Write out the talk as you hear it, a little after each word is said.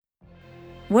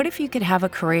What if you could have a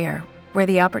career where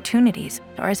the opportunities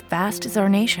are as vast as our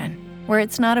nation, where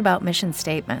it's not about mission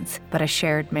statements, but a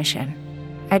shared mission?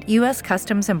 At U.S.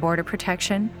 Customs and Border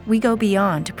Protection, we go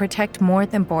beyond to protect more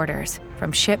than borders.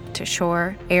 From ship to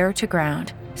shore, air to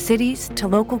ground, cities to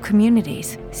local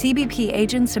communities, CBP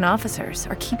agents and officers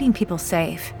are keeping people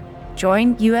safe.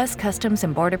 Join U.S. Customs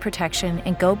and Border Protection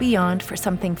and go beyond for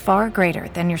something far greater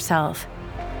than yourself.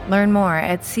 Learn more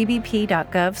at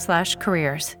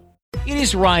cbp.gov/careers. It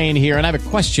is Ryan here, and I have a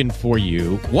question for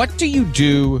you. What do you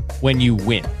do when you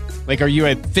win? Like, are you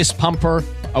a fist pumper,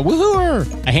 a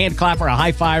woohooer, a hand clapper, a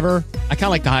high fiver? I kind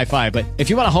of like the high five, but if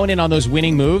you want to hone in on those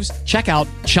winning moves, check out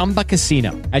Chumba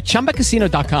Casino. At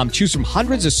ChumbaCasino.com, choose from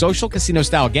hundreds of social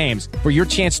casino-style games for your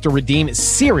chance to redeem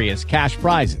serious cash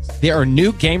prizes. There are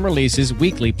new game releases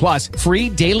weekly, plus free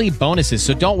daily bonuses,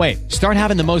 so don't wait. Start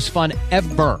having the most fun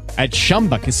ever at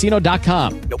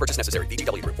ChumbaCasino.com. No purchase necessary.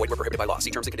 VGW Group. Void where prohibited by law.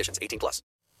 See terms and conditions. 18+.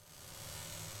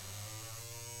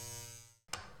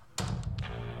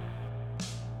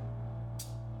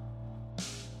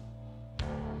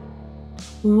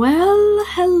 Well,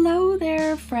 hello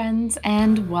there, friends,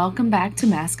 and welcome back to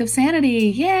Mask of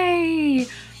Sanity. Yay!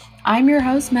 I'm your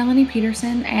host, Melanie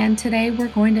Peterson, and today we're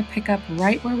going to pick up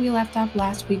right where we left off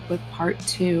last week with part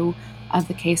 2 of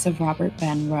the case of Robert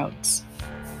Ben Rhodes.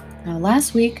 Now,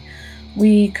 last week,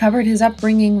 we covered his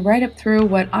upbringing right up through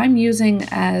what I'm using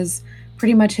as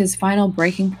pretty much his final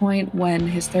breaking point when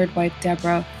his third wife,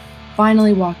 Deborah,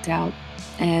 finally walked out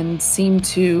and seemed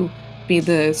to be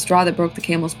the straw that broke the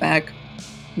camel's back.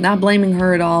 Not blaming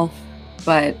her at all,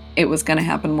 but it was going to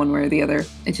happen one way or the other.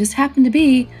 It just happened to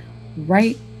be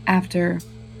right after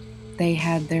they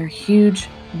had their huge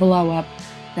blow up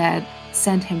that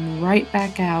sent him right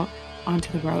back out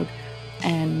onto the road.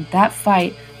 And that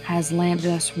fight has landed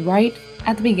us right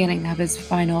at the beginning of his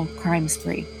final crime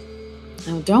spree.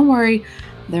 Now, don't worry,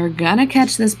 they're gonna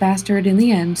catch this bastard in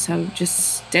the end, so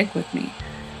just stick with me.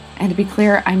 And to be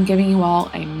clear, I'm giving you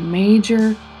all a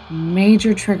major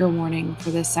trigger warning for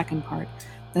this second part.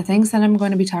 The things that I'm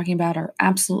going to be talking about are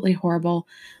absolutely horrible,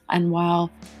 and while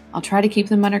I'll try to keep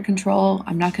them under control,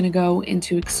 I'm not going to go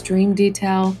into extreme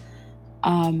detail,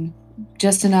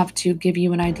 just enough to give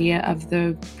you an idea of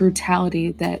the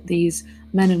brutality that these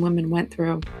men and women went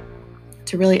through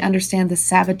to really understand the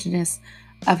savageness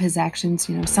of his actions.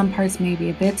 You know, some parts may be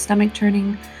a bit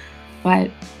stomach-churning,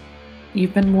 but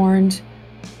you've been warned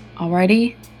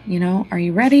already. You know, are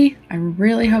you ready? I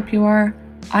really hope you are.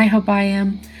 I hope I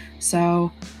am.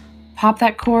 So pop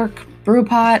that cork, brew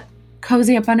pot,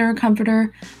 cozy up under a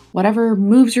comforter, whatever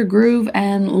moves your groove,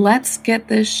 and let's get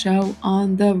this show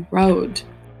on the road.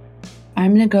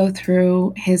 I'm going to go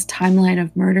through his timeline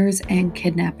of murders and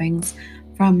kidnappings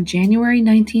from January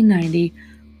 1990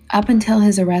 up until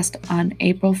his arrest on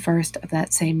April 1st of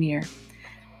that same year.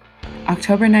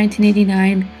 October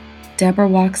 1989, Deborah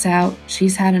walks out.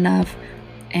 She's had enough.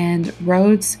 And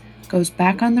Rhodes goes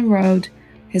back on the road.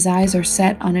 His eyes are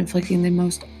set on inflicting the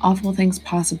most awful things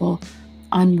possible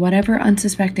on whatever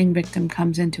unsuspecting victim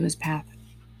comes into his path.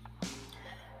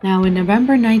 Now, in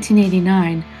November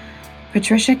 1989,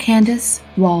 Patricia Candace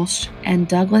Walsh and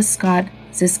Douglas Scott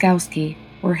Ziskowski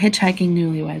were hitchhiking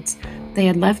newlyweds. They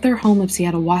had left their home of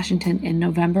Seattle, Washington in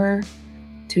November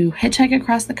to hitchhike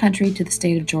across the country to the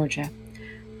state of Georgia.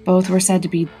 Both were said to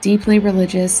be deeply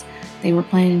religious. They were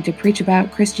planning to preach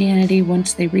about Christianity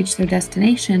once they reached their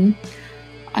destination.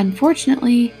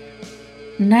 Unfortunately,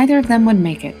 neither of them would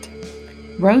make it.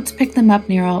 Rhodes picked them up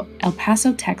near El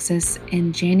Paso, Texas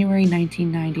in January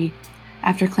 1990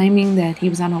 after claiming that he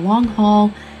was on a long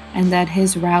haul and that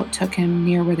his route took him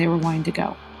near where they were wanting to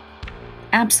go.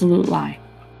 Absolute lie.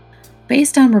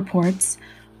 Based on reports,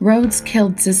 Rhodes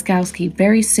killed Ziskowski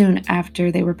very soon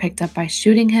after they were picked up by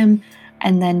shooting him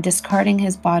and then discarding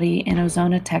his body in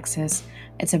Ozona, Texas.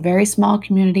 It's a very small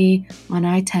community on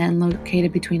I-10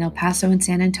 located between El Paso and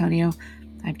San Antonio.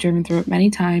 I've driven through it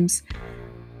many times.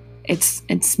 It's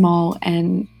small,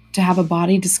 and to have a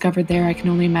body discovered there, I can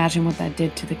only imagine what that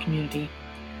did to the community.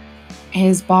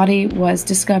 His body was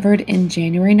discovered in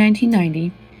January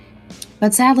 1990,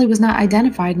 but sadly was not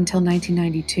identified until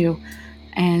 1992.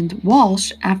 And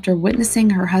Walsh, after witnessing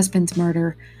her husband's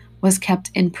murder, was kept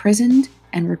imprisoned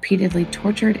and repeatedly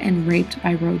tortured and raped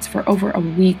by Rhodes for over a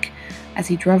week as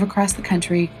he drove across the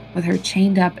country with her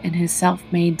chained up in his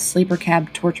self-made sleeper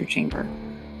cab torture chamber.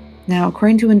 Now,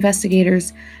 according to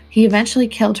investigators, he eventually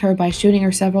killed her by shooting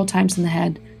her several times in the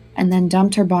head and then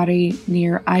dumped her body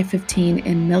near I-15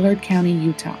 in Millard County,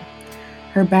 Utah.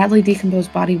 Her badly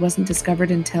decomposed body wasn't discovered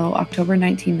until October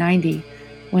 1990,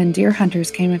 when deer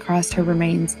hunters came across her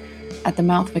remains at the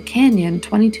mouth of a canyon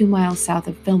 22 miles south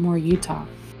of Fillmore, Utah.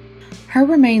 Her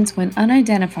remains went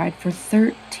unidentified for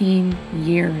 13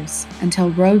 years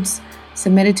until Rhodes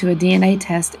submitted to a DNA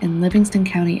test in Livingston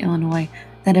County, Illinois,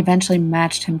 that eventually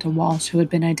matched him to Walsh, who had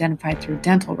been identified through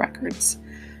dental records.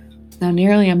 Now,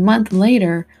 nearly a month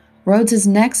later, Rhodes'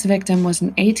 next victim was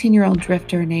an 18-year-old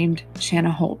drifter named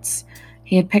Shanna Holtz.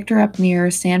 He had picked her up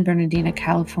near San Bernardino,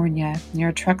 California, near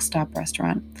a truck stop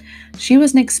restaurant. She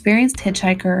was an experienced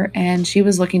hitchhiker, and she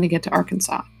was looking to get to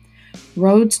Arkansas.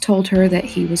 Rhodes told her that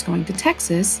he was going to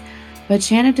Texas, but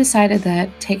Shanna decided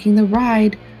that taking the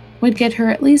ride would get her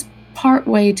at least part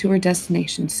way to her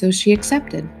destination, so she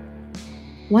accepted.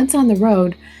 Once on the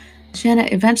road, Shanna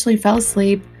eventually fell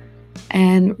asleep,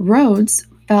 and Rhodes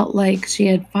felt like she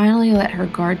had finally let her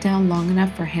guard down long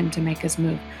enough for him to make his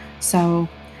move. So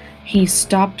he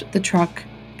stopped the truck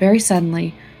very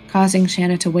suddenly, causing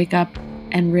Shanna to wake up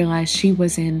and realize she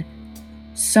was in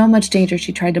so much danger.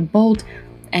 She tried to bolt,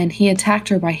 and he attacked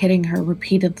her by hitting her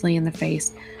repeatedly in the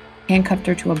face, handcuffed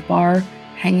her to a bar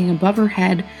hanging above her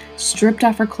head, stripped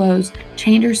off her clothes,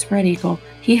 chained her spread eagle.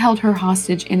 He held her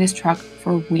hostage in his truck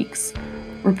for weeks.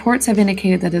 Reports have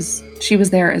indicated that she was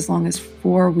there as long as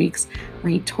 4 weeks,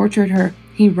 where he tortured her,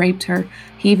 he raped her,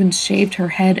 he even shaved her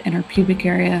head and her pubic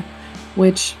area,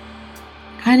 which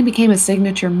kind of became a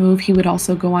signature move. He would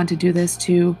also go on to do this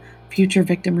to future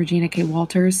victim Regina K.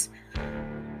 Walters.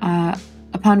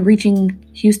 Upon reaching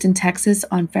Houston, Texas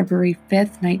on February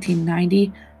 5th,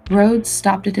 1990, Rhodes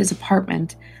stopped at his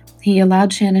apartment. He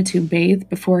allowed Shanna to bathe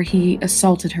before he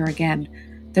assaulted her again.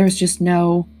 There was just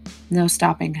no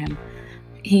stopping him.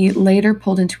 He later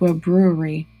pulled into a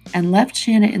brewery and left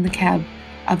Shanna in the cab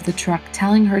of the truck,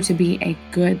 telling her to be a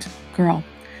good girl.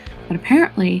 But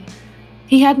apparently,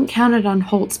 he hadn't counted on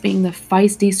Holtz being the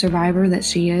feisty survivor that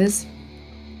she is,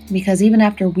 because even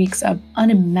after weeks of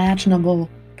unimaginable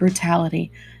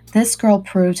brutality, this girl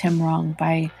proved him wrong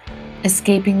by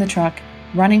escaping the truck,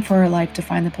 running for her life to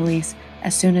find the police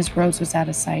as soon as Rhodes was out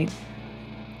of sight.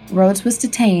 Rhodes was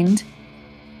detained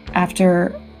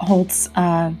after Holtz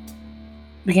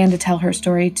began to tell her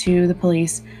story to the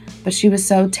police, but she was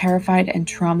so terrified and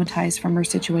traumatized from her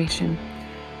situation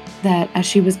that as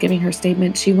she was giving her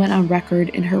statement, she went on record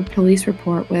in her police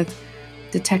report with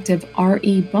Detective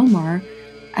R.E. Bomar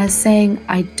as saying,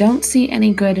 "I don't see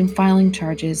any good in filing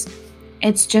charges.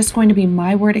 It's just going to be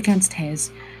my word against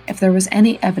his. If there was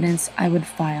any evidence, I would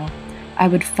file. I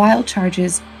would file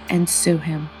charges and sue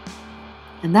him."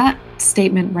 And that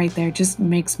statement right there just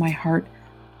makes my heart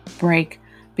break,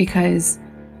 because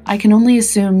I can only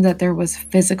assume that there was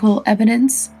physical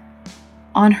evidence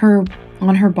on her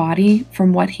body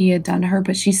from what he had done to her,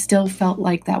 but she still felt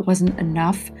like that wasn't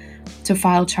enough to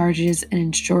file charges and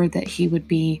ensure that he would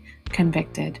be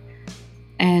convicted.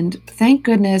 And thank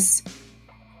goodness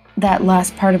that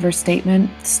last part of her statement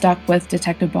stuck with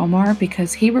Detective Bomar,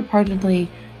 because he reportedly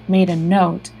made a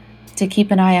note to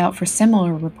keep an eye out for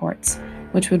similar reports,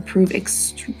 which would prove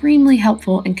extremely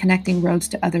helpful in connecting Rhodes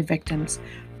to other victims.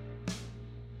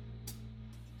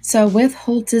 So with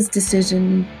Holtz's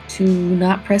decision to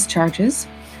not press charges,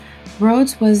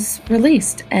 Rhodes was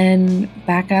released and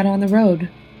back out on the road,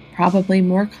 probably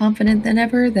more confident than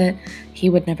ever that he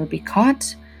would never be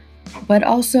caught, but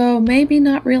also maybe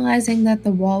not realizing that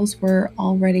the walls were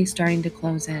already starting to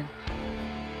close in.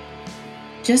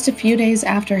 Just a few days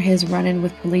after his run-in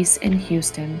with police in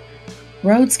Houston,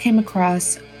 Rhodes came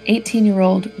across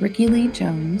 18-year-old Ricky Lee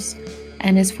Jones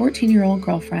and his 14-year-old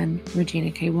girlfriend,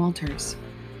 Regina K. Walters.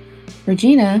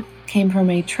 Regina came from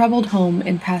a troubled home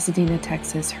in Pasadena,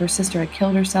 Texas. Her sister had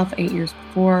killed herself 8 years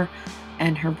before,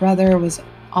 and her brother was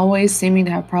always seeming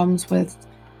to have problems with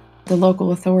the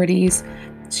local authorities.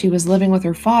 She was living with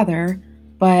her father,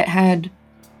 but had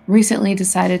recently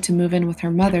decided to move in with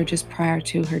her mother just prior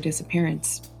to her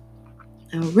disappearance.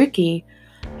 Now, Ricky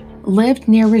lived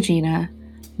near Regina.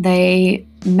 They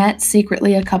met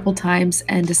secretly a couple times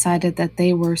and decided that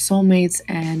they were soulmates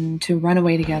and to run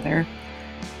away together,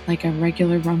 like a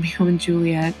regular Romeo and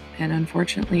Juliet, and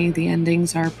unfortunately the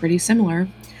endings are pretty similar.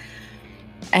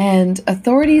 And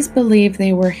authorities believe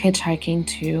they were hitchhiking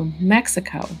to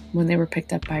Mexico when they were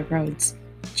picked up by Rhodes.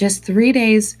 Just 3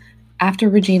 days after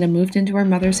Regina moved into her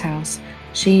mother's house,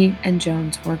 she and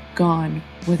Jones were gone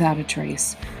without a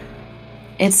trace.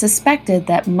 It's suspected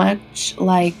that, much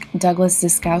like Douglas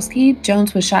Ziskowski,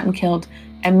 Jones was shot and killed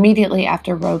immediately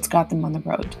after Rhodes got them on the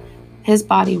road. His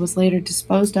body was later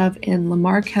disposed of in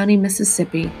Lamar County,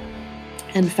 Mississippi,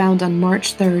 and found on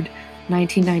March 3rd,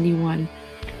 1991.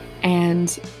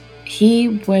 And he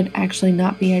would actually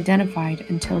not be identified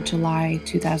until July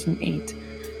 2008.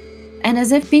 And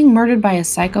as if being murdered by a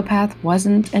psychopath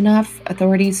wasn't enough,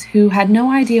 authorities who had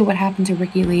no idea what happened to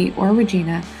Ricky Lee or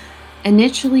Regina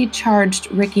initially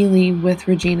charged Ricky Lee with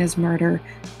Regina's murder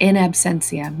in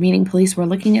absentia, meaning police were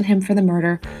looking at him for the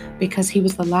murder because he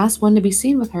was the last one to be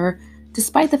seen with her,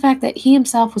 despite the fact that he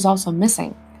himself was also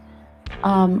missing.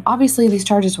 Obviously, these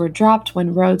charges were dropped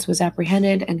when Rhodes was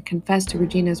apprehended and confessed to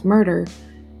Regina's murder,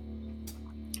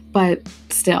 but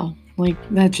still,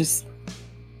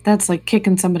 that's like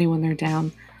kicking somebody when they're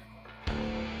down.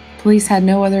 Police had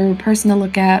no other person to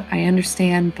look at, I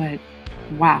understand, but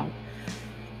wow.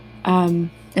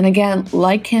 And again,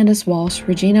 like Candace Walsh,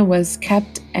 Regina was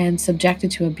kept and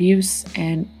subjected to abuse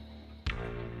and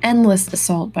endless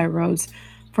assault by Rhodes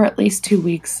for at least 2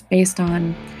 weeks based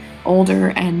on older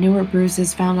and newer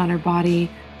bruises found on her body.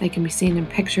 They can be seen in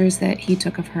pictures that he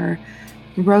took of her.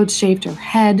 Rhodes shaved her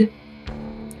head.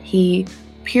 He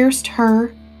pierced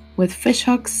her with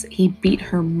fishhooks. He beat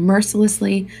her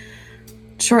mercilessly.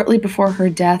 Shortly before her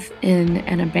death in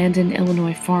an abandoned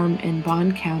Illinois farm in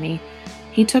Bond County,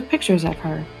 he took pictures of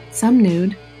her, some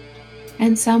nude,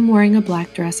 and some wearing a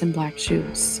black dress and black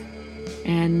shoes.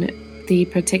 And the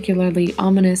particularly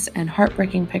ominous and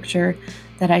heartbreaking picture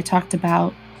that I talked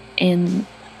about in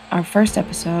our first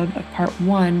episode of part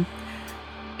 1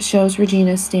 shows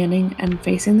Regina standing and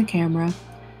facing the camera.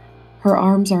 Her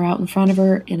arms are out in front of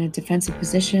her in a defensive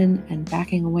position and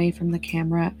backing away from the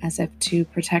camera as if to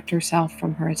protect herself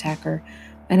from her attacker.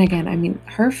 And again, I mean,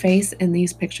 her face in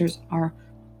these pictures are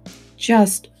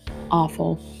just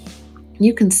awful.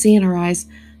 You can see in her eyes,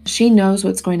 she knows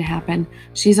what's going to happen.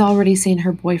 She's already seen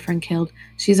her boyfriend killed.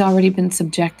 She's already been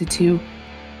subjected to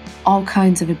all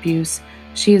kinds of abuse.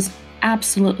 She is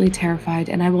absolutely terrified,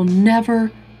 and I will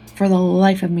never, for the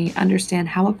life of me, understand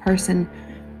how a person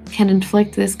can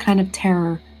inflict this kind of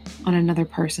terror on another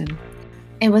person.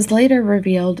 It was later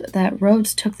revealed that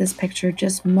Rhodes took this picture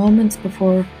just moments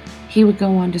before he would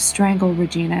go on to strangle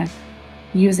Regina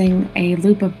using a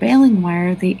loop of baling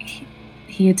wire that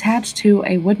he attached to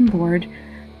a wooden board,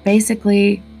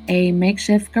 basically a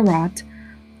makeshift garrote,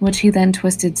 which he then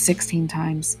twisted 16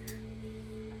 times.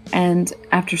 And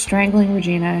after strangling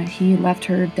Regina, he left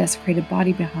her desecrated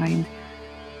body behind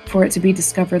for it to be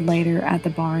discovered later at the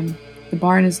barn. The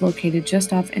barn is located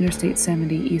just off Interstate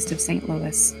 70 east of St.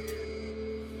 Louis.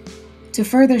 To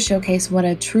further showcase what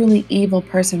a truly evil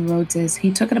person Rhodes is,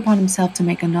 he took it upon himself to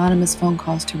make anonymous phone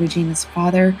calls to Regina's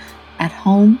father at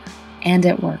home and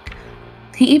at work.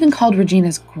 He even called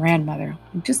Regina's grandmother.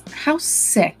 Just how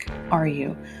sick are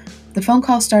you? The phone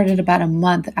call started about a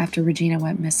month after Regina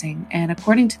went missing, and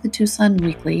according to the Tucson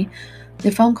Weekly,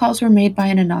 the phone calls were made by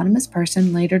an anonymous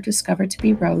person later discovered to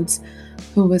be Rhodes,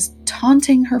 who was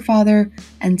taunting her father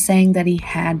and saying that he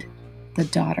had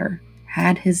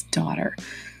his daughter.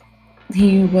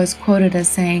 He was quoted as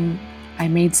saying, "I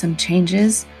made some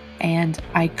changes and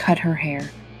I cut her hair."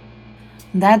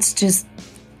 That's just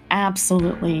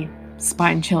absolutely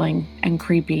spine-chilling and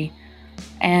creepy.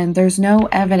 And there's no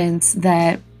evidence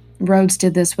that Rhodes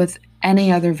did this with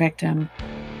any other victim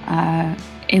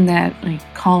in that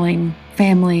calling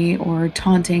family or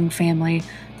taunting family.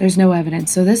 There's no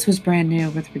evidence. So this was brand new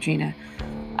with Regina.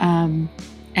 And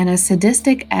as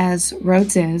sadistic as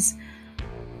Rhodes is,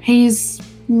 he's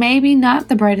maybe not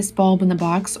the brightest bulb in the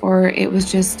box, or it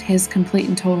was just his complete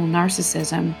and total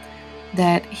narcissism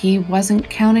that he wasn't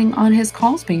counting on his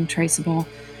calls being traceable,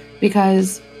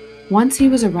 because once he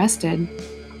was arrested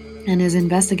and his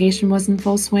investigation was in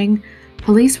full swing,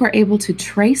 police were able to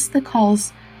trace the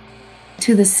calls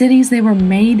to the cities they were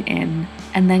made in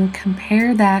and then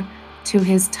compare that to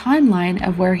his timeline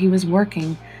of where he was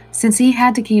working, since he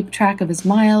had to keep track of his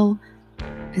miles,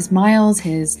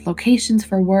 his locations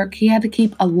for work. He had to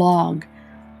keep a log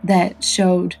that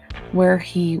showed where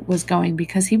he was going,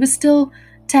 because he was still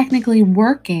technically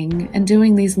working and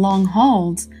doing these long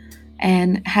hauls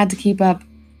and had to keep up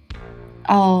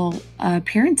all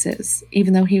appearances,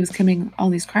 even though he was committing all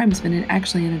these crimes, but it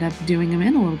actually ended up doing him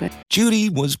in a little bit. Judy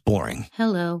was boring.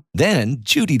 Hello. Then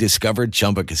Judy discovered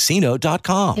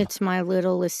ChumbaCasino.com. It's my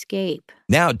little escape.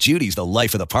 Now Judy's the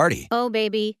life of the party. Oh,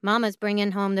 baby, mama's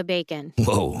bringing home the bacon.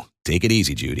 Whoa, take it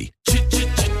easy, Judy.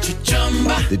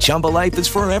 The Chumba life is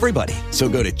for everybody. So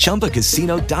go to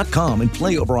ChumbaCasino.com and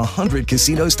play over 100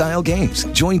 casino-style games.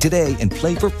 Join today and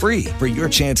play for free for your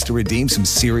chance to redeem some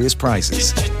serious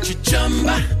prizes.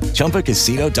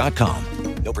 ChumbaCasino.com.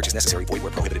 No purchase necessary. Void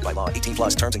where prohibited by law. 18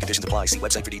 plus terms and conditions apply. See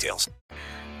website for details.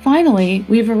 Finally,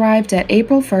 we've arrived at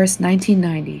April 1st,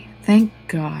 1990. Thank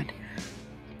God.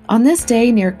 On this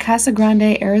day near Casa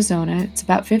Grande, Arizona, it's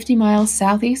about 50 miles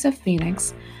southeast of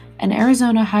Phoenix, an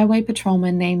Arizona highway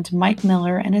patrolman named Mike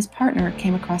Miller and his partner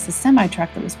came across a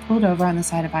semi-truck that was pulled over on the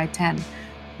side of I-10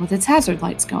 with its hazard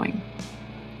lights going.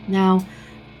 Now,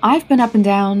 I've been up and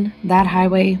down that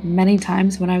highway many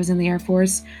times when I was in the Air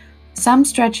Force. Some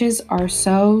stretches are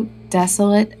so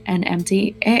desolate and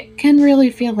empty, it can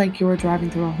really feel like you were driving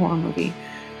through a horror movie.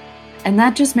 And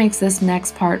that just makes this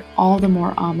next part all the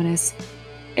more ominous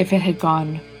if it had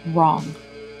gone wrong.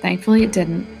 Thankfully it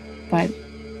didn't, but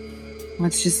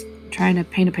let's just try to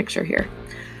paint a picture here.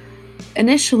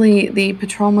 Initially, the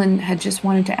patrolman had just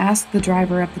wanted to ask the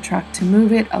driver of the truck to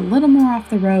move it a little more off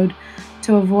the road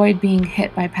to avoid being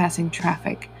hit by passing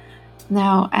traffic.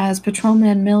 Now, as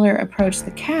Patrolman Miller approached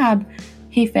the cab,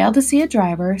 he failed to see a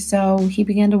driver, so he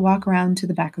began to walk around to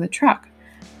the back of the truck.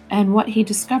 And what he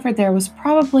discovered there was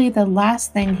probably the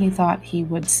last thing he thought he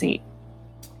would see.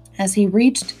 As he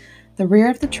reached the rear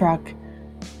of the truck,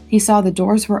 he saw the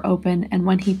doors were open, and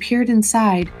when he peered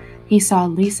inside, he saw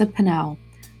Lisa Pinnell,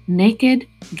 naked,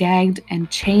 gagged,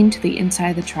 and chained to the inside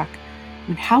of the truck.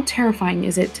 And how terrifying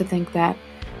is it to think that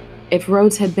if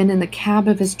Rhodes had been in the cab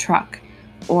of his truck,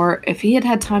 or if he had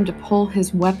had time to pull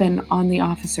his weapon on the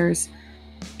officers,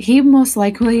 he most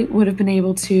likely would have been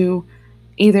able to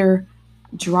either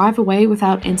drive away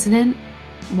without incident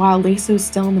while Lisa was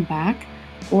still in the back,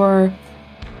 or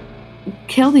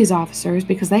kill these officers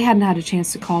because they hadn't had a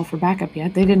chance to call for backup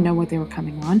yet. They didn't know what they were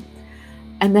coming on.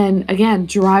 And then, again,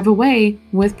 drive away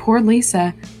with poor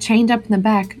Lisa chained up in the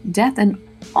back, death and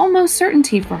almost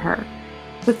certainty for her.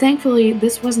 But thankfully,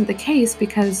 this wasn't the case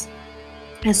because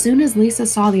as soon as Lisa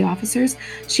saw the officers,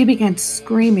 she began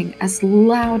screaming as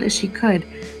loud as she could,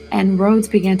 and Rhodes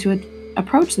began to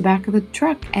approach the back of the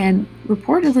truck, and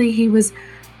reportedly he was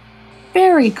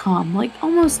very calm, like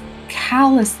almost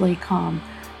callously calm,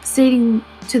 stating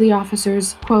to the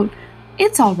officers, quote,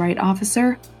 "It's all right,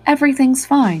 officer. Everything's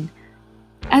fine."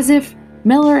 As if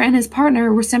Miller and his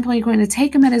partner were simply going to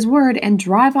take him at his word and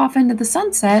drive off into the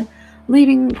sunset,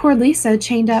 leaving poor Lisa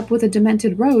chained up with a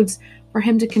demented Rhodes for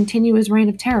him to continue his reign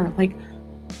of terror. Like,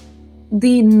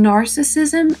 the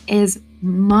narcissism is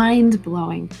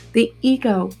mind-blowing. The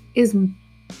ego is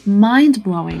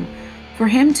mind-blowing. For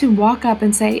him to walk up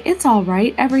and say, "It's all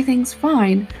right, everything's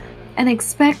fine," and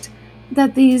expect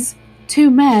that these two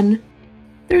men,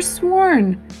 they're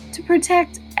sworn to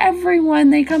protect everyone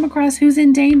they come across who's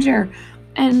in danger.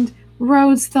 And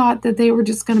Rhodes thought that they were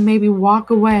just going to maybe walk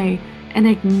away and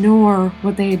ignore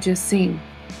what they had just seen.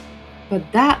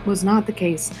 But that was not the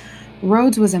case.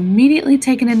 Rhodes was immediately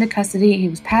taken into custody. He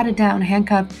was patted down,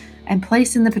 handcuffed, and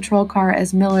placed in the patrol car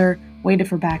as Miller waited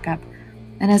for backup.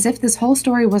 And as if this whole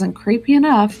story wasn't creepy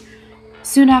enough,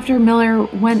 soon after Miller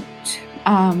went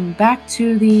back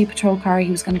to the patrol car,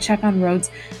 he was going to check on Rhodes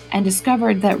and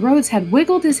discovered that Rhodes had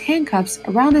wiggled his handcuffs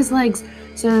around his legs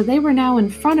so that they were now in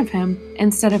front of him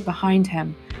instead of behind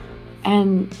him.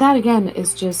 And that again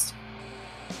is just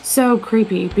so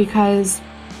creepy because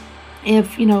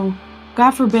if,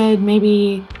 God forbid,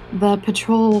 maybe the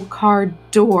patrol car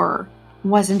door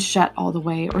wasn't shut all the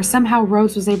way, or somehow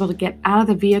Rhodes was able to get out of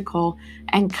the vehicle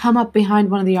and come up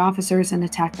behind one of the officers and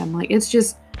attack them. Like, it's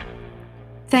just,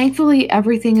 thankfully,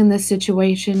 everything in this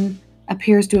situation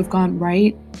appears to have gone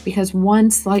right because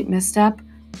one slight misstep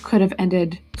could have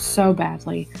ended so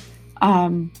badly.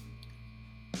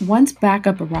 Once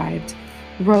backup arrived,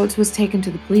 Rhodes was taken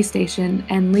to the police station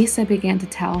and Lisa began to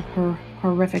tell her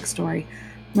horrific story.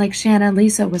 Like Shanna,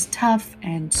 Lisa was tough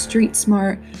and street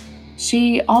smart.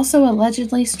 She also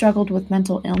allegedly struggled with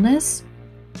mental illness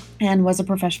and was a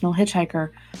professional hitchhiker,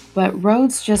 but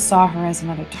Rhodes just saw her as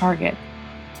another target.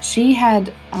 She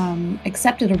had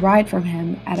accepted a ride from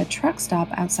him at a truck stop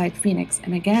outside Phoenix,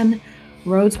 and again,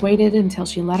 Rhodes waited until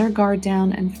she let her guard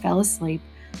down and fell asleep.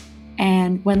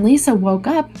 And when Lisa woke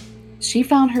up, she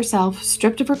found herself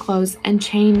stripped of her clothes and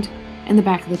chained in the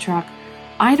back of the truck.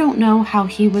 I don't know how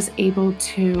he was able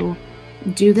to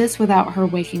do this without her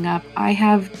waking up. I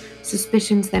have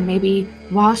suspicions that maybe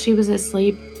while she was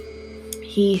asleep,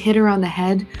 he hit her on the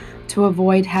head to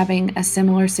avoid having a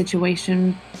similar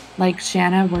situation like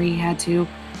Shanna, where he had to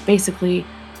basically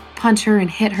punch her and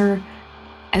hit her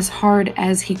as hard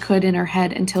as he could in her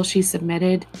head until she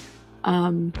submitted.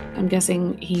 I'm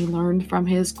guessing he learned from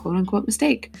his quote-unquote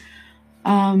mistake.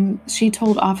 She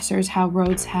told officers how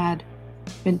Rhodes had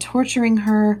been torturing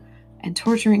her,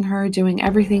 doing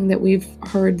everything that we've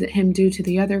heard him do to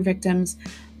the other victims,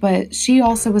 but she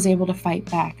also was able to fight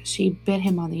back. She bit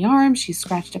him on the arm, she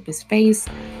scratched up his face.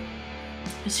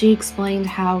 She explained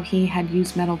how he had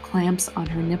used metal clamps on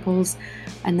her nipples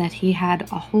and that he had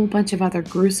a whole bunch of other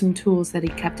gruesome tools that he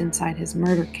kept inside his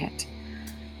murder kit.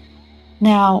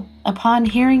 Now, upon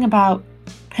hearing about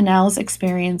Pinnell's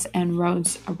experience and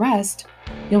Rhodes' arrest,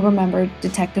 you'll remember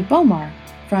Detective Bomar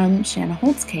from Shanna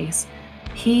Holt's case.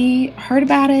 He heard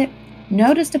about it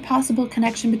noticed a possible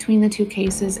connection between the two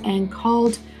cases and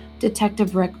called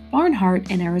Detective Rick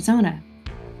Barnhart in Arizona.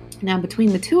 Now,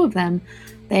 between the two of them,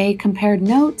 they compared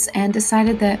notes and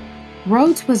decided that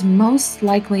Rhodes was most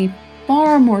likely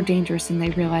far more dangerous than they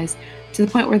realized, to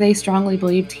the point where they strongly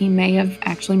believed he may have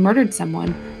actually murdered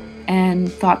someone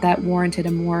and thought that warranted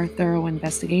a more thorough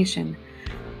investigation.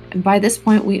 And by this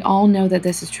point, we all know that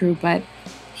this is true, but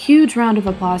huge round of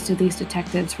applause to these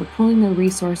detectives for pooling their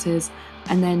resources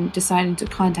and then deciding to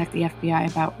contact the FBI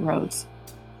about Rhodes.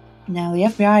 Now, the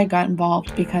FBI got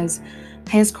involved because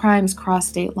his crimes crossed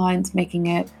state lines, making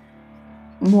it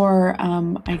more,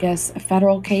 a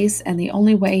federal case, and the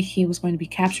only way he was going to be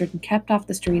captured and kept off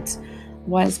the streets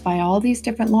was by all these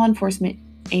different law enforcement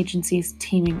agencies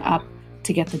teaming up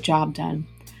to get the job done.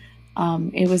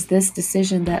 It was this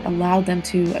decision that allowed them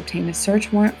to obtain a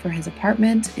search warrant for his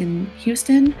apartment in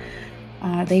Houston.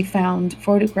 They found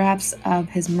photographs of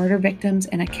his murder victims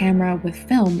and a camera with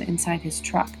film inside his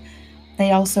truck.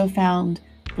 They also found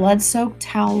blood-soaked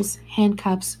towels,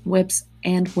 handcuffs, whips,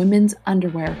 and women's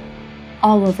underwear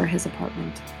all over his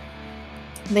apartment.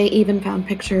 They even found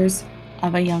pictures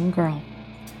of a young girl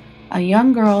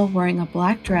wearing a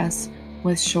black dress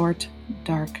with short,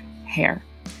 dark hair.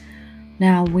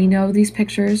 Now, we know these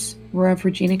pictures were of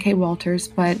Regina K. Walters,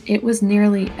 but it was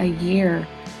nearly a year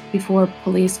before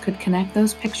police could connect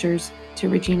those pictures to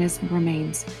Regina's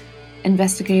remains.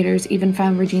 Investigators even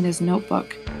found Regina's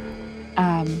notebook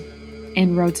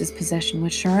in Rhodes' possession,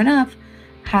 which sure enough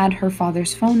had her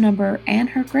father's phone number and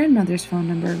her grandmother's phone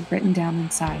number written down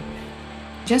inside.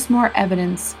 Just more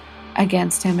evidence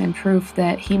against him and proof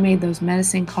that he made those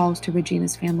menacing calls to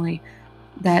Regina's family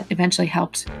that eventually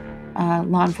helped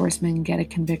law enforcement get a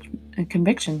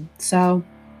conviction. So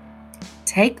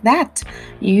take that,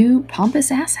 you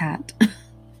pompous asshat.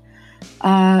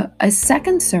 A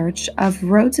second search of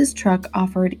Rhodes' truck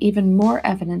offered even more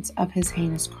evidence of his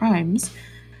heinous crimes,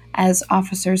 as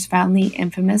officers found the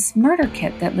infamous murder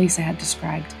kit that Lisa had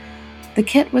described. The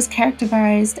kit was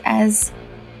characterized as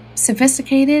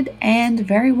sophisticated and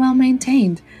very well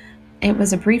maintained. It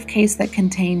was a briefcase that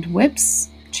contained whips,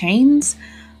 chains,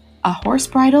 a horse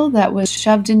bridle that was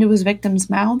shoved into his victims'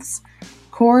 mouths,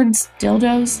 cords,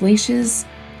 dildos, leashes,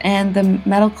 and the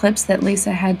metal clips that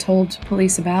Lisa had told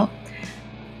police about.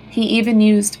 He even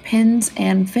used pins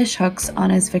and fish hooks on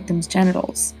his victims'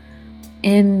 genitals.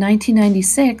 In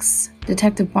 1996,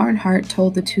 Detective Barnhart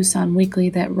told the Tucson Weekly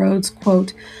that Rhodes,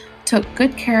 quote, took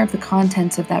good care of the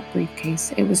contents of that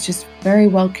briefcase. It was just very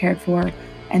well cared for,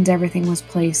 and everything was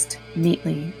placed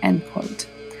neatly, end quote.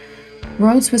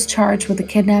 Rhodes was charged with the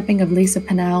kidnapping of Lisa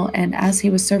Pennell, and as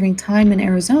he was serving time in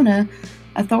Arizona,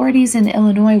 authorities in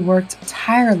Illinois worked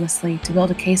tirelessly to build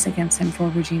a case against him for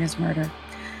Regina's murder.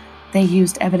 They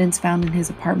used evidence found in his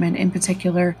apartment, in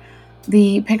particular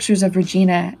the pictures of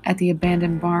Regina at the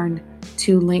abandoned barn,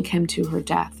 to link him to her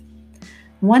death.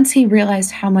 Once he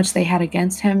realized how much they had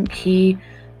against him, he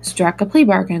struck a plea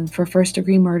bargain for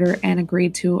first-degree murder and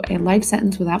agreed to a life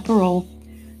sentence without parole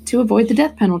to avoid the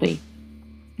death penalty.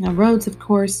 Now, Rhodes, of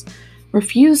course,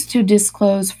 refused to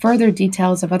disclose further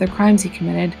details of other crimes he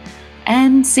committed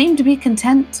and seemed to be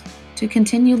content to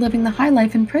continue living the high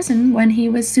life in prison when he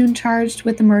was soon charged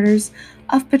with the murders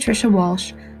of Patricia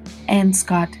Walsh and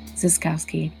Scott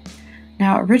Ziskowski.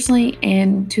 Now, originally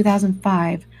in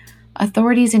 2005,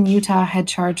 authorities in Utah had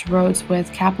charged Rhodes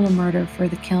with capital murder for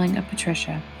the killing of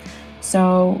Patricia.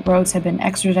 So Rhodes had been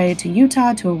extradited to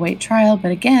Utah to await trial,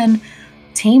 but again,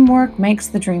 teamwork makes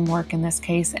the dream work in this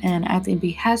case, and at the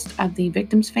behest of the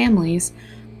victims' families,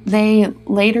 they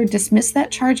later dismissed that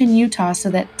charge in Utah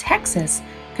so that Texas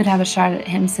could have a shot at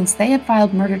him, since they had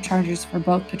filed murder charges for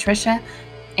both Patricia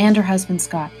and her husband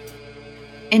Scott.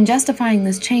 In justifying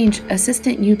this change,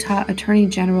 Assistant Utah Attorney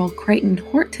General Creighton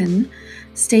Horton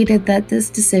stated that this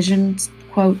decision,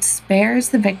 quote, spares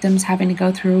the victims having to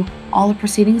go through all the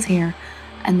proceedings here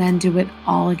and then do it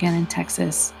all again in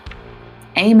Texas.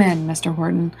 Amen, Mr.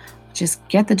 Horton. Just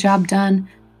get the job done.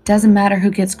 Doesn't matter who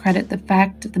gets credit. The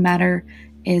fact of the matter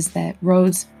is that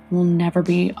Rhodes will never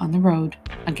be on the road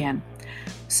again.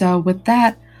 So with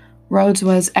that, Rhodes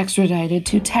was extradited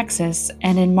to Texas,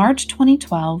 and in March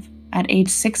 2012, at age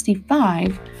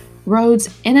 65,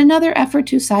 Rhodes, in another effort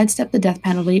to sidestep the death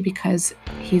penalty because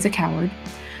he's a coward,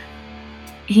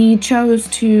 he chose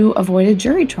to avoid a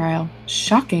jury trial,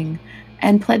 shocking,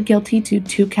 and pled guilty to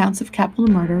 2 counts of capital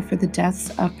murder for the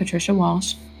deaths of Patricia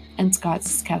Walsh and Scott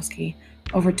Ziskowski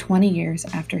over 20 years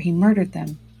after he murdered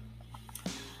them.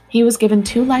 He was given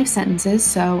 2 life sentences,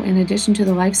 so in addition to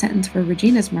the life sentence for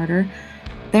Regina's murder,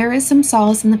 there is some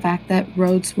solace in the fact that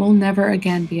Rhodes will never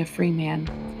again be a free man.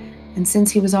 And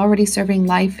since he was already serving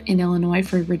life in Illinois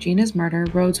for Regina's murder,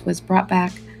 Rhodes was brought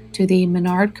back to the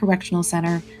Menard Correctional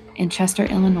Center in Chester,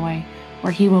 Illinois,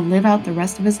 where he will live out the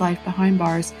rest of his life behind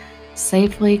bars,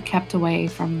 safely kept away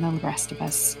from the rest of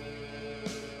us.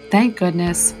 Thank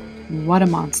goodness, what a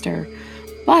monster.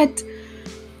 But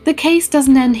the case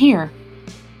doesn't end here.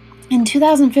 In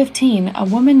 2015, a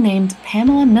woman named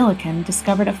Pamela Milliken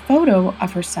discovered a photo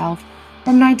of herself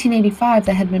from 1985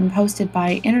 that had been posted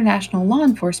by international law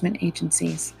enforcement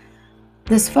agencies.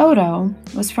 This photo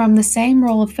was from the same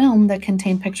roll of film that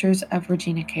contained pictures of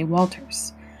Regina K.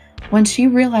 Walters. When she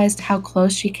realized how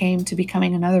close she came to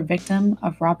becoming another victim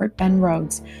of Robert Ben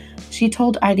Rhodes, she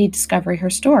told ID Discovery her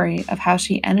story of how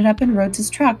she ended up in Rhodes'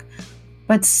 truck,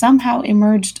 but somehow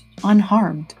emerged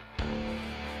unharmed.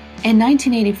 In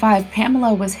 1985,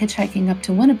 Pamela was hitchhiking up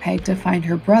to Winnipeg to find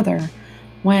her brother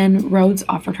when Rhodes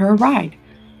offered her a ride.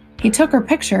 He took her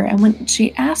picture, and when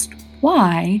she asked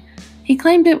why, he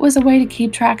claimed it was a way to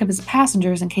keep track of his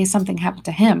passengers in case something happened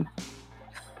to him.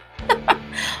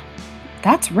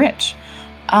 That's rich.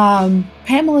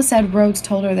 Pamela said Rhodes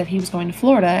told her that he was going to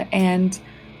Florida and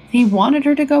he wanted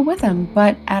her to go with him,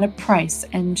 but at a price.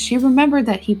 And she remembered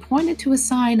that he pointed to a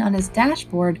sign on his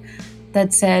dashboard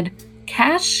that said,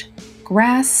 "Cash,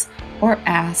 grass, or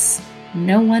ass,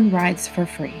 no one rides for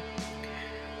free."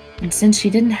 And since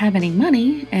she didn't have any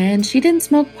money and she didn't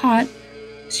smoke pot,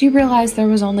 she realized there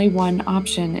was only one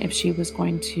option if she was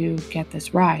going to get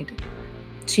this ride.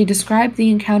 She described the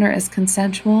encounter as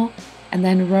consensual, and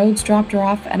then Rhodes dropped her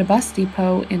off at a bus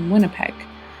depot in Winnipeg.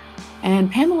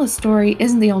 And Pamela's story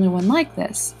isn't the only one like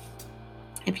this.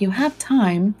 If you have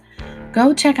time,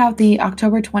 go check out the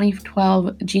October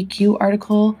 2012 GQ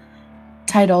article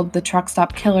titled "The Truck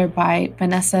Stop Killer" by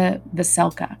Vanessa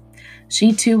Veselka.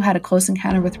 She too had a close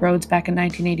encounter with Rhodes back in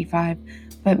 1985,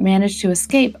 but managed to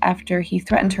escape after he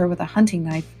threatened her with a hunting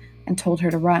knife and told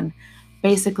her to run.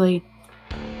 Basically,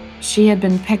 she had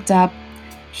been picked up.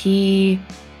 He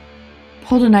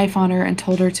pulled a knife on her and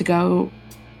told her to go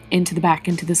into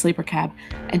the sleeper cab,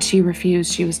 and she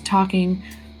refused. She was talking,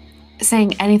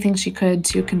 saying anything she could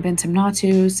to convince him not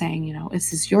to, saying,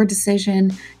 this is your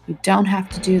decision, you don't have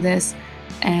to do this.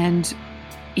 And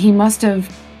he must have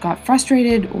got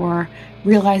frustrated or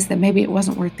realized that maybe it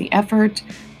wasn't worth the effort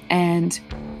and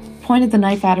pointed the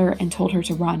knife at her and told her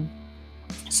to run.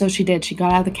 So she did. She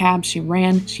got out of the cab, she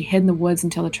ran, she hid in the woods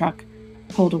until the truck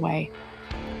pulled away.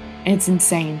 It's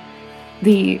insane.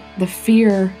 The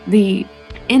fear, the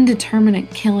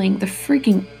indeterminate killing, the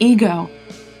freaking ego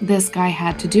this guy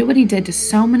had to do what he did to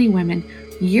so many women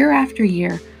year after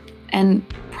year, and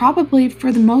probably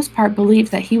for the most part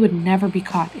believed that he would never be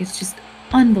caught. It's just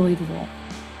unbelievable.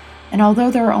 And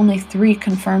although there are only 3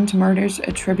 confirmed murders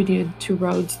attributed to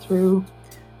Rhodes through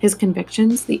his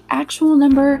convictions, the actual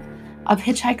number of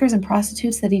hitchhikers and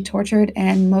prostitutes that he tortured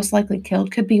and most likely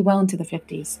killed could be well into the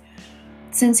 50s.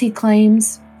 Since he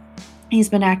claims he's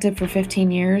been active for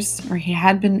 15 years, or he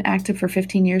had been active for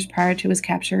 15 years prior to his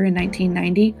capture in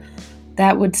 1990,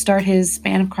 that would start his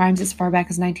span of crimes as far back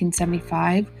as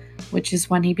 1975, which is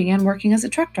when he began working as a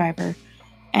truck driver.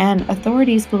 And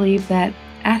authorities believe that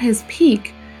at his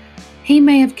peak, he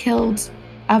may have killed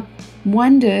up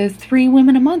 1 to 3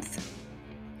 women a month.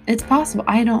 It's possible.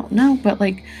 I don't know, but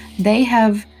they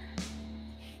have,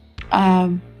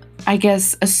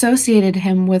 associated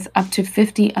him with up to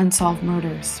 50 unsolved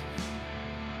murders.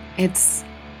 It's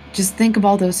just, think of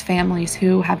all those families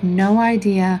who have no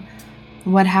idea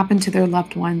what happened to their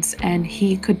loved ones, and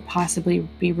he could possibly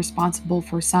be responsible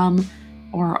for some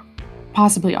or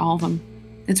possibly all of them.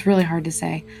 It's really hard to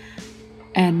say,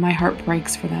 and my heart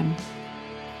breaks for them.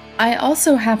 I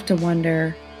also have to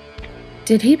wonder,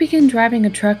 did he begin driving a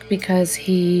truck because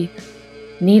he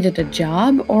needed a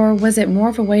job, or was it more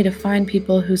of a way to find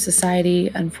people who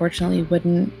society unfortunately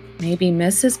wouldn't maybe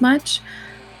miss as much,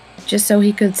 just so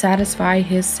he could satisfy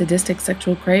his sadistic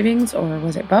sexual cravings, or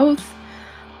was it both?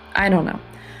 I don't know.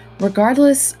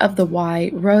 Regardless of the why,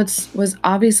 Rhodes was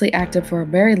obviously active for a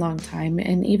very long time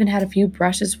and even had a few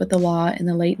brushes with the law in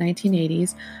the late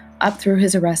 1980s up through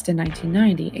his arrest in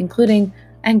 1990, including,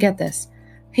 and get this,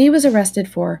 he was arrested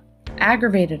for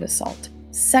aggravated assault,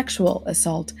 sexual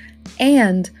assault,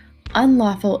 and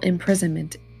unlawful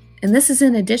imprisonment. And this is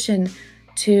in addition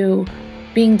to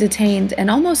being detained and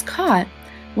almost caught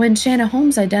when Shanna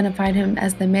Holmes identified him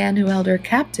as the man who held her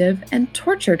captive and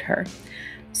tortured her.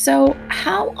 So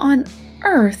how on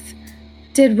earth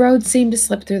did Rhodes seem to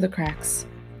slip through the cracks?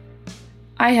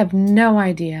 I have no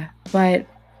idea, but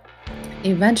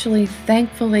eventually,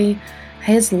 thankfully,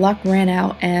 his luck ran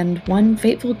out, and one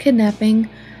fateful kidnapping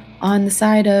on the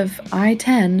side of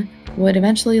I-10 would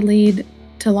eventually lead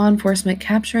to law enforcement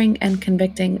capturing and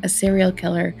convicting a serial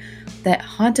killer that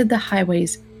haunted the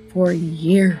highways for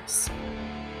years.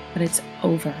 But it's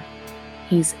over.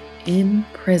 He's in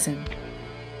prison.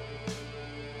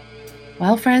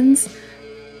 Well, friends,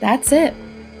 that's it.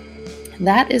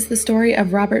 That is the story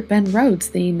of Robert Ben Rhodes,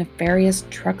 the nefarious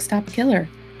truck stop killer.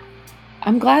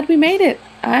 I'm glad we made it.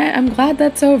 I'm glad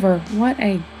that's over. What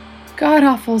a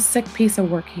god-awful sick piece of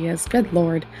work he is. Good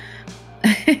Lord.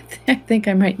 I think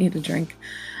I might need a drink.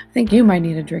 I think you might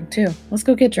need a drink too. Let's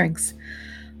go get drinks.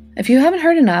 If you haven't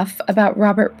heard enough about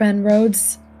Robert Ben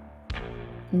Rhodes,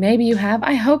 maybe you have.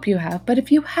 I hope you have. But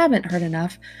if you haven't heard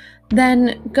enough,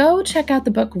 then go check out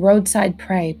the book Roadside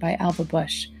Prey by Alva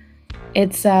Bush.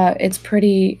 It's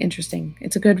pretty interesting.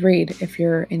 It's a good read if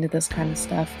you're into this kind of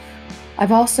stuff.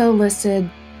 I've also listed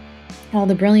all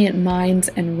the brilliant minds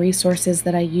and resources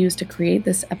that I used to create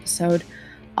this episode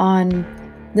on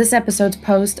this episode's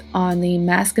post on the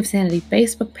Mask of Sanity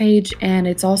Facebook page, and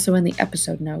it's also in the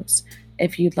episode notes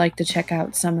if you'd like to check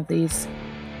out some of these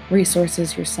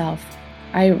resources yourself.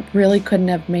 I really couldn't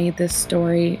have made this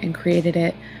story and created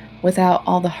it without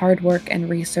all the hard work and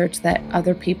research that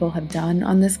other people have done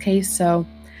on this case, so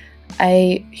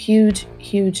a huge,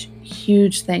 huge,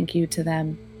 huge thank you to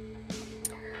them.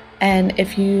 And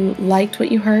if you liked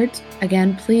what you heard,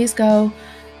 again, please go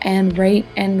and rate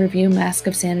and review Mask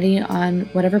of Sanity on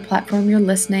whatever platform you're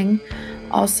listening.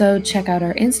 Also, check out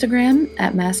our Instagram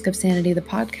at Mask of Sanity the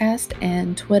podcast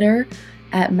and Twitter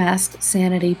at Masked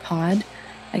Sanity Pod.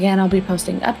 Again, I'll be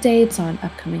posting updates on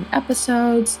upcoming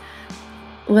episodes,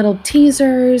 little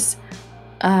teasers,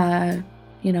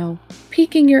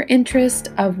 piquing your interest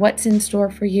of what's in store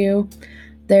for you.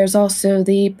 There's also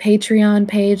the Patreon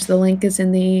page. The link is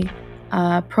in the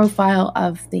profile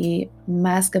of the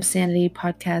Mask of Sanity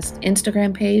podcast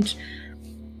Instagram page.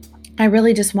 I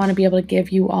really just want to be able to give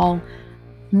you all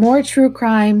more true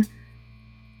crime,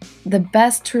 the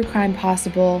best true crime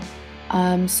possible.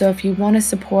 So if you want to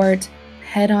support,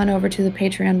 head on over to the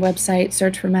Patreon website,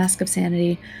 search for Mask of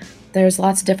Sanity. There's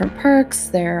lots of different perks.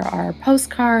 There are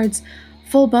postcards,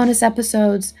 full bonus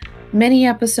episodes, mini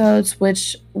episodes,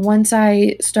 which once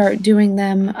I start doing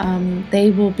them,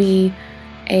 they will be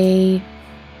a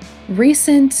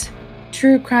recent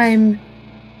true crime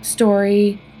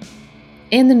story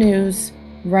in the news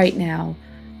right now.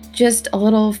 Just a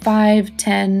little 5,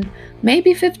 10,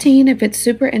 maybe 15 if it's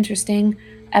super interesting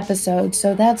episode.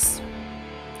 So that's,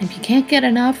 if you can't get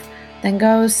enough, then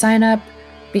go sign up,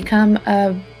 become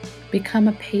a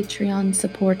Patreon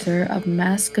supporter of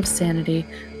Mask of Sanity,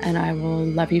 and I will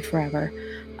love you forever.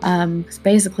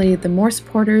 Basically, the more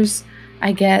supporters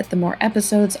I get, the more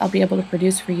episodes I'll be able to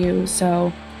produce for you.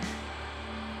 So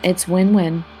it's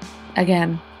win-win.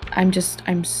 Again,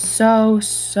 I'm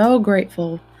so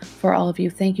grateful for all of you.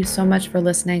 Thank you so much for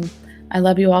listening. I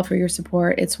love you all for your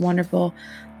support. It's wonderful.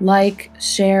 Like,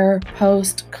 share,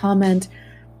 post, comment.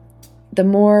 The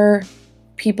more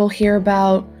people hear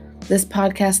about this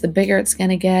podcast, the bigger it's going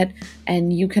to get,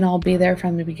 and you can all be there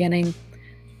from the beginning.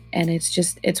 And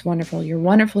it's wonderful. You're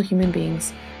wonderful human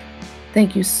beings.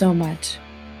 Thank you so much.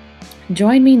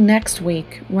 Join me next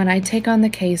week when I take on the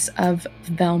case of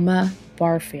Velma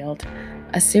Barfield,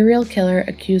 a serial killer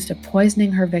accused of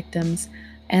poisoning her victims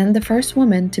and the first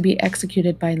woman to be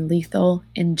executed by lethal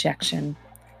injection.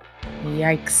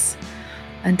 Yikes.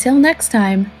 Until next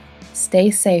time,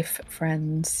 stay safe,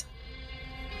 friends.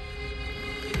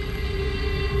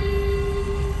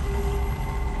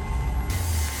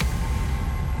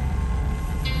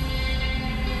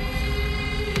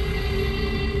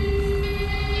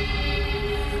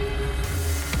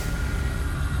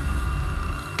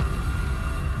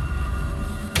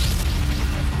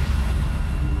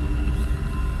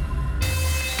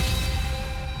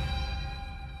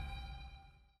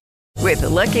 With the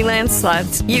Lucky Land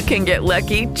Slots, you can get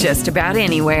lucky just about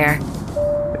anywhere.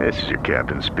 This is your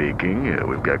captain speaking.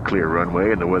 We've got clear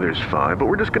runway and the weather's fine, but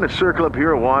we're just going to circle up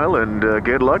here a while and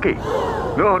get lucky.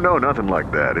 No, nothing like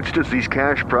that. It's just these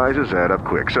cash prizes add up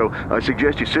quick. So I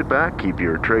suggest you sit back, keep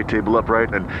your tray table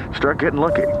upright, and start getting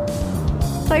lucky.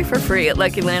 Play for free at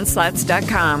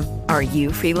LuckyLandSlots.com. Are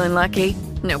you feeling lucky?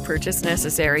 No purchase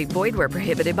necessary. Void where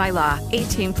prohibited by law.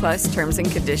 18+ terms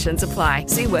and conditions apply.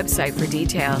 See website for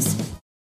details.